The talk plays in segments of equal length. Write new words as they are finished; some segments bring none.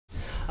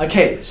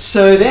Okay,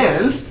 so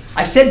then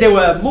I said there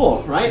were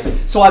more, right?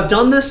 So I've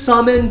done the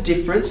sum and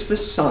difference for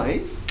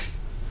sine.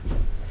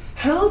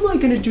 How am I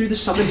going to do the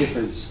sum and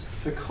difference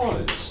for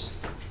cos?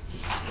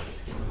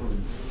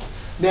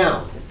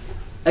 Now,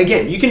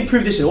 again, you can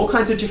prove this in all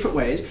kinds of different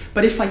ways,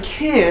 but if I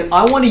can,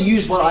 I want to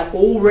use what I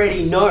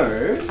already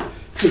know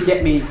to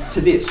get me to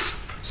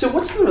this. So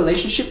what's the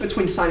relationship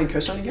between sine and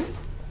cosine again?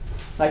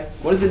 Like,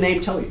 what does the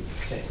name tell you?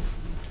 Okay.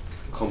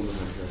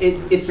 Complement.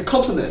 It's the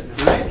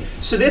complement, right?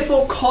 So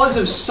therefore, cos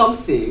of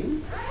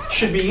something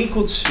should be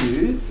equal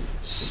to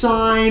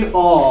sine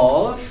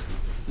of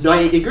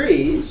 90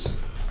 degrees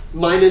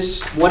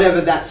minus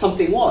whatever that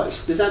something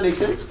was. Does that make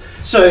sense?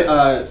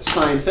 So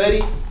sine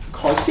 30,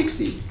 cos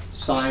 60,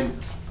 sine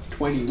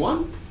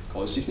 21,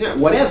 cos 69,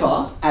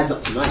 whatever adds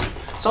up to 90.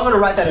 So I'm going to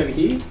write that over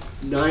here,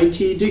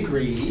 90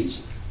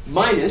 degrees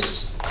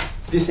minus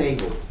this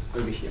angle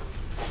over here.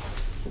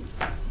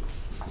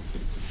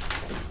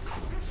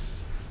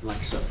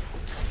 Like so.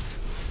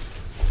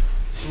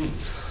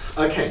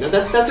 Okay, now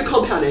that's a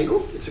compound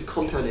angle. It's a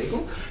compound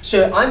angle.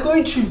 So I'm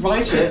going to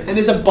write it, and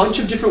there's a bunch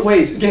of different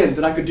ways, again,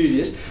 that I could do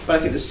this, but I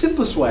think the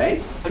simplest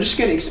way, I'm just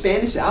going to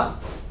expand this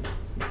out.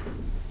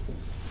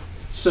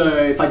 So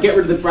if I get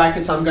rid of the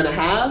brackets, I'm going to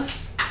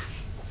have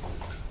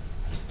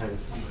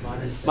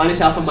minus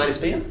alpha minus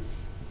beta.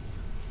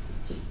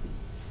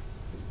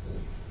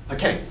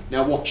 Okay,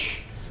 now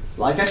watch.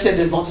 Like I said,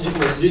 there's lots of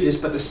different ways to do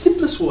this, but the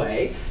simplest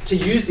way to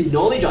use the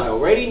knowledge I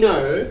already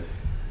know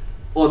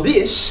on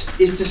this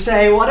is to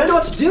say, well, I don't know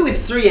what to do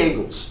with 3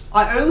 angles.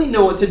 I only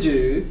know what to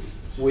do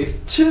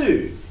with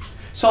 2.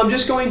 So I'm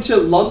just going to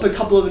lump a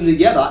couple of them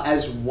together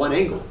as one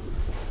angle.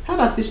 How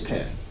about this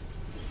pair?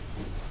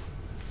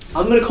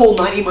 I'm going to call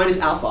 90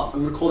 minus alpha,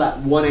 I'm going to call that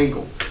one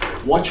angle.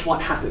 Watch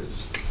what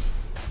happens.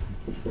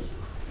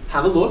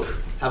 Have a look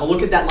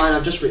at that line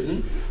I've just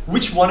written.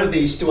 Which one of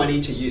these do I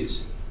need to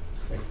use?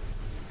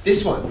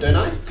 This one, don't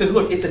I? Because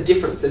look, it's a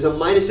difference. There's a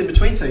minus in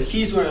between, so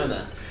here's where I'm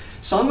at.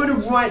 So I'm going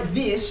to write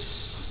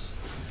this,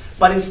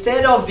 but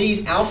instead of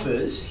these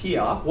alphas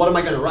here, what am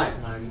I going to write?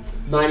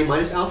 90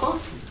 minus alpha.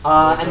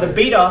 And the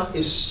beta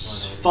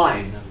is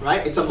fine,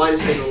 right? It's a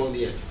minus beta along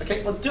the end.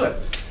 Okay, let's do it.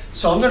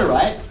 So I'm going to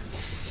write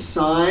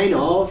sine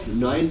of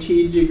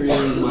 90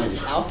 degrees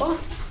minus alpha.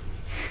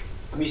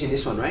 I'm using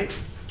this one, right?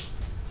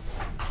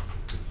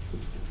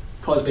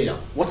 Cos beta.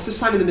 What's the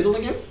sign in the middle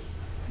again?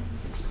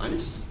 It's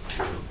minus.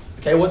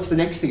 Okay, what's the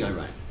next thing I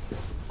write?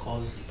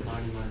 Cos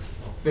 90 minus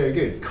alpha. Very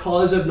good.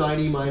 Cos of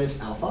 90 minus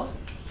alpha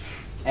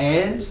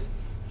and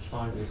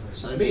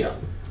sine beta.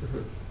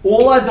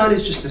 All I've done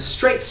is just a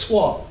straight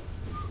swap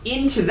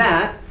into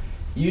that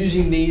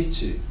using these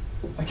two.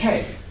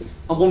 Okay,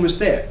 I'm almost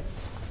there.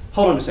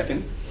 Hold on a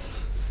second.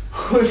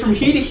 From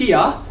here to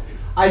here,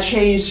 I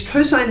changed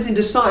cosines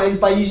into sines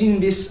by using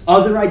this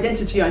other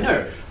identity I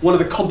know. One of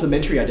the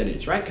complementary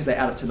identities, right? Because they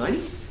add up to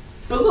 90.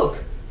 But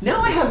look,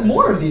 now I have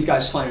more of these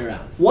guys flying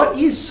around. What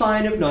is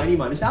sine of 90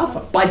 minus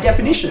alpha? By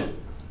definition,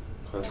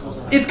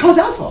 it's cos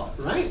alpha,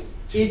 right?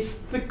 It's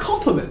the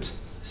complement,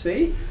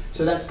 see?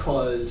 So that's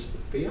cos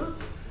beta.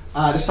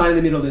 The sign in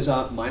the middle is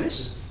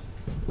minus.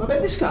 What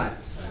about this guy?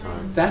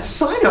 That's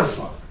sine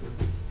alpha.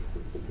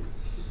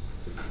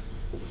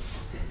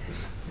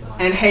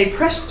 And hey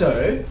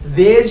presto,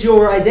 there's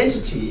your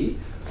identity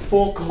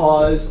for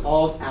cos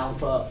of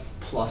alpha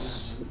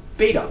plus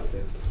beta,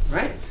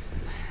 right?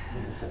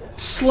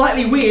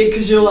 Slightly weird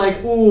because you're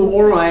like, ooh,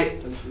 all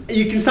right.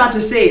 You can start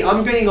to see,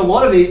 I'm getting a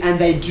lot of these and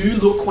they do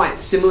look quite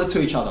similar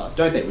to each other,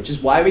 don't they? Which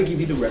is why we give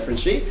you the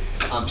reference sheet,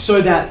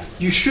 so that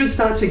you should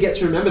start to get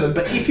to remember them.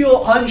 But if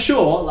you're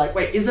unsure, like,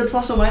 wait, is it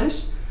plus or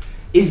minus?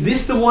 Is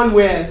this the one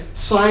where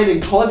sine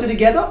and cos are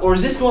together, or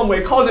is this the one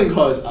where cos and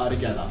cos are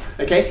together?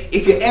 Okay,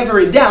 if you're ever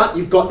in doubt,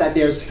 you've got that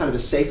there as kind of a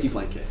safety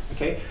blanket.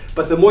 Okay,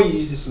 but the more you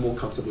use this, the more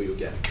comfortable you'll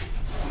get.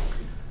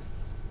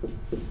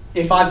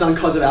 If I've done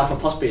cos of alpha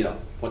plus beta,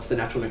 what's the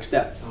natural next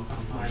step?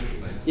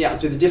 Yeah, I'll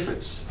do the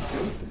difference.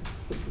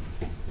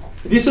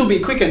 This will be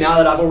quicker now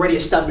that I've already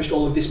established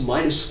all of this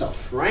minus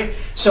stuff, right?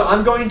 So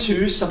I'm going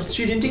to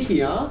substitute into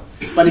here,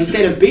 but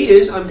instead of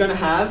betas, I'm going to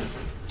have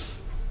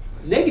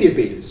negative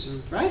betas,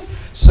 right?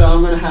 So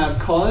I'm going to have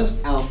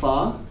cos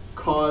alpha,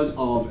 cos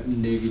of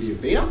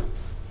negative beta,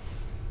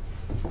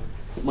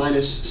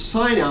 minus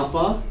sine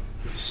alpha,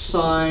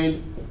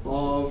 sine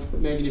of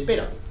negative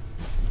beta.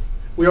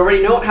 We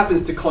already know what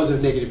happens to cos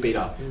of negative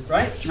beta,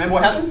 right? Remember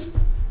what happens?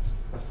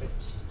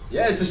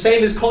 Yeah, it's the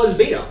same as cos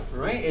beta,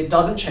 right? It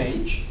doesn't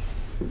change.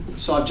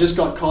 So I've just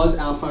got cos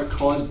alpha,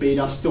 cos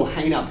beta still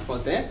hanging out the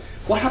front there.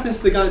 What happens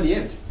to the guy in the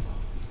end?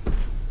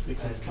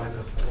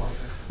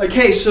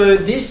 Okay, so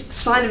this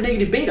sine of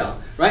negative beta,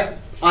 right?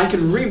 I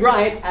can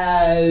rewrite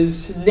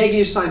as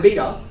negative sine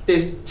beta.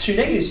 There's two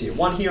negatives here,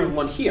 one here and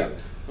one here,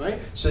 right?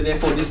 So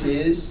therefore this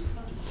is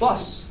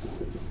plus.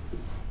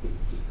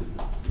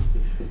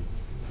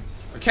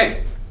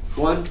 Okay,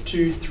 1,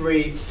 2,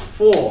 3,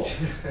 4.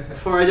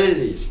 4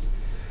 identities.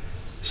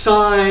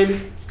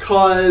 Sine,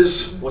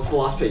 cos, what's the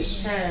last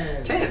piece?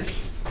 10. 10.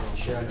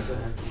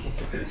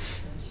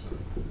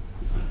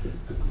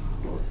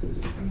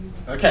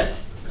 Okay.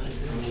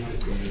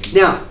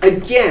 Now,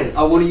 again,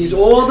 I want to use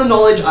all the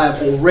knowledge I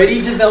have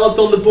already developed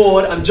on the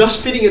board. I'm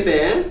just fitting it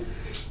there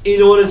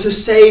in order to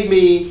save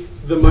me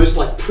the most,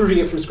 like proving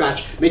it from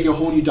scratch, making a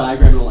whole new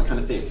diagram and all that kind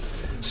of thing.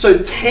 So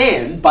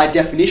tan, by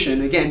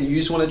definition, again,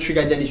 use one of the trig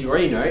identities you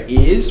already know,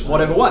 is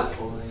whatever what?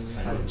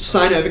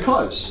 Sine over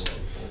cos.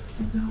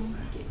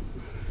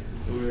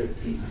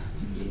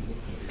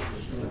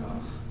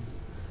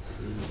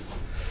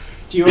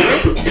 Do you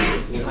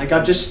agree? Like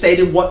I've just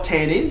stated what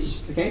tan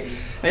is, okay?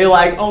 And you're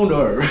like, oh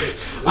no,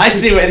 I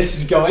see where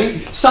this is going.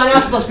 Sine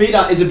alpha plus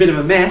beta is a bit of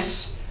a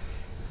mess.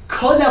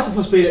 Cos alpha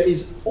plus beta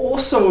is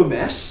also a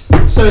mess.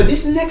 So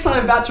this next line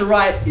I'm about to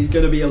write is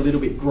going to be a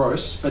little bit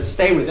gross, but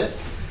stay with it.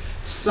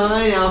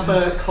 Sine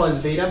alpha cos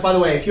beta. By the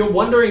way, if you're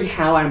wondering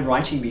how I'm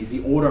writing these,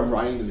 the order I'm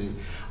writing them in,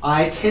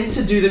 I tend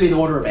to do them in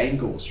order of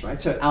angles, right?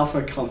 So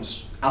alpha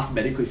comes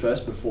alphabetically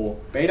first before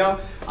beta.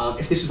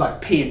 If this was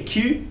like P and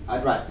Q,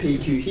 I'd write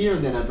PQ here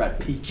and then I'd write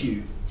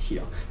PQ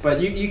here.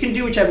 But you can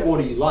do whichever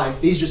order you like.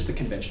 These are just the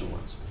conventional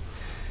ones.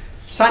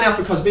 Sine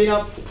alpha cos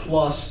beta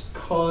plus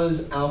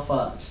cos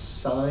alpha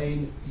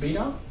sine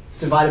beta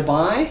divided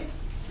by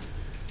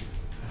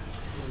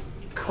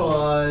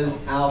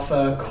cos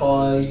alpha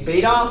cos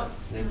beta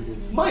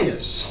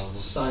minus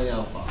sine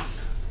alpha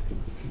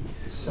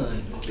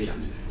sine beta.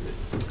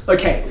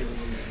 Okay.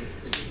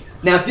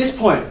 Now at this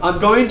point, I'm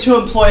going to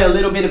employ a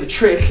little bit of a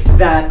trick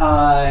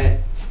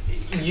that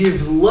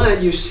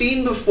you've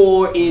seen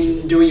before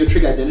in doing your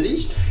trig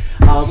identities,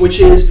 which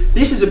is,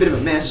 this is a bit of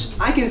a mess.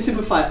 I can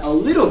simplify it a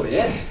little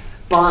bit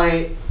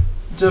by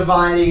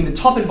dividing the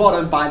top and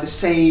bottom by the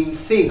same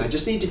thing. I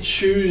just need to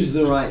choose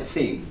the right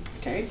thing,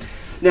 okay?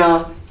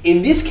 Now,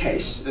 in this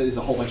case, there's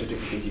a whole bunch of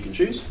different things you can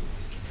choose.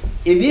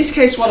 In this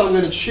case, what I'm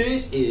going to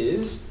choose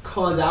is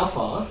cos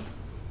alpha,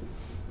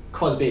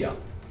 cos beta.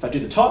 If I do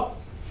the top,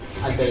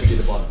 I'd better do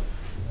the bottom.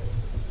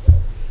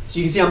 So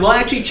you can see I'm not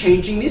actually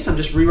changing this, I'm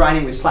just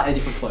rewriting with slightly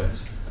different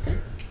clothes. Okay?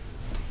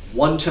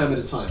 One term at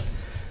a time.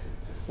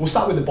 We'll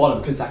start with the bottom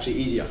because it's actually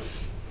easier.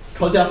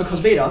 Cos alpha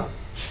cos beta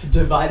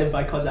divided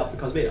by cos alpha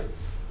cos beta.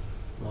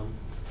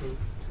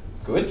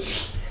 Good.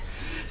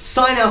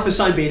 Sine alpha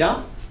sine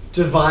beta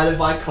divided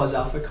by cos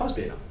alpha cos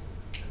beta.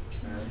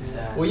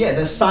 Well, yeah,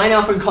 the sine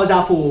alpha and cos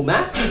alpha will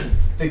match.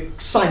 The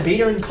sine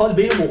beta and cos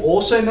beta will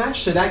also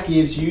match, so that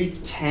gives you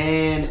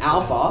tan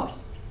alpha,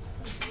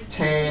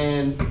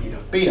 tan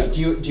beta.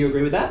 Do you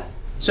agree with that?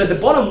 So the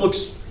bottom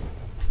looks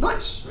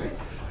nice, right?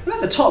 What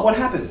about the top? What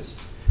happens?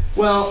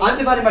 Well, I'm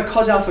dividing by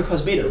cos alpha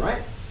cos beta,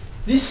 right?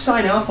 This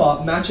sine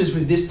alpha matches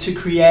with this to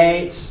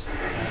create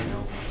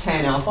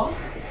tan alpha.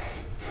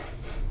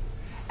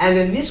 And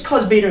then this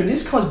cos beta and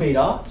this cos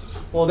beta,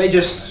 well, they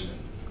just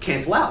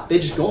cancel out. They're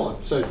just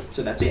gone. So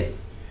that's it.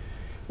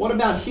 What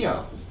about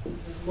here?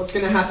 What's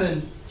going to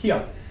happen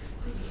here?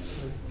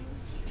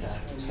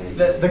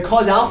 The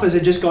cos alphas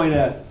are just going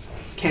to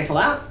cancel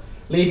out,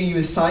 leaving you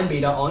with sine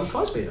beta on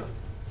cos beta.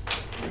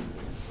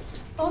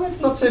 Oh,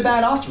 that's not so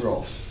bad after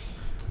all.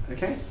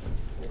 Okay?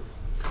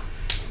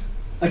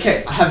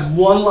 Okay, I have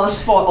one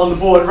last spot on the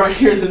board right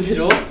here in the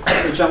middle,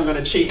 which I'm going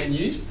to cheat and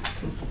use.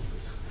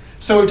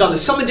 So we've done the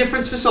sum and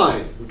difference for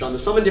sine. We've done the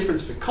sum and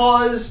difference for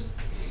cos.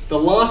 The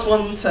last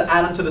one to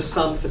add onto the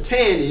sum for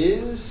tan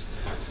is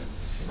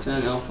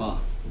tan alpha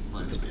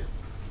minus beta.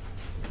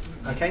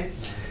 Okay?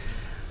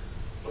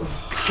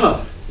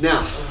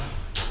 Now,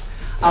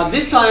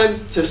 this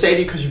time, to save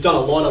you, because you've done a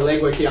lot of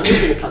legwork here, I'm just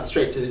going to cut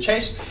straight to the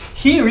chase.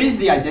 Here is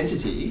the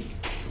identity.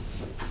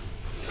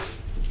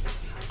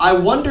 I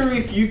wonder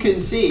if you can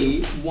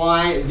see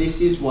why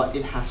this is what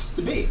it has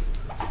to be.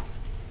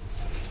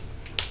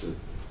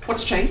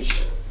 What's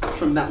changed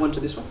from that one to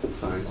this one?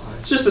 Science.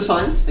 It's just the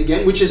signs,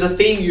 again, which is a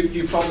theme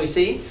you probably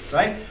see,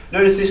 right?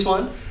 Notice this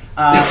one,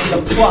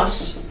 the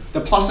plus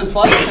and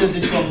plus turns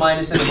into a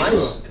minus and a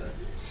minus.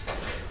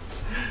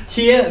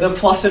 Here, the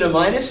plus and a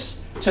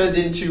minus turns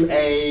into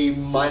a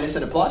minus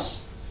and a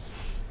plus.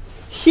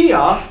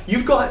 Here,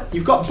 you've got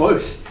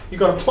both. You've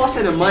got a plus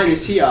and a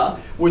minus here,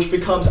 which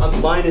becomes a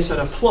minus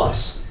and a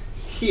plus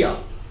here,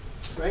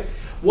 right?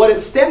 What it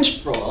stems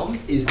from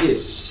is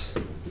this.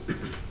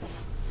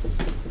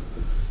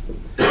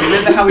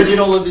 Remember how we did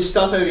all of this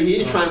stuff over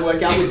here to try and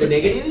work out with the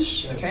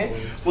negatives, okay?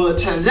 Well, it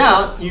turns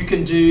out you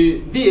can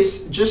do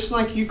this just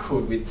like you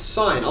could with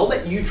sine. I'll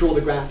let you draw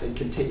the graph and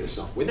content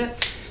yourself with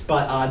it,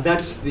 but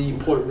that's the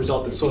important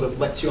result that sort of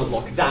lets you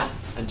unlock that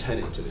and turn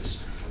it into this.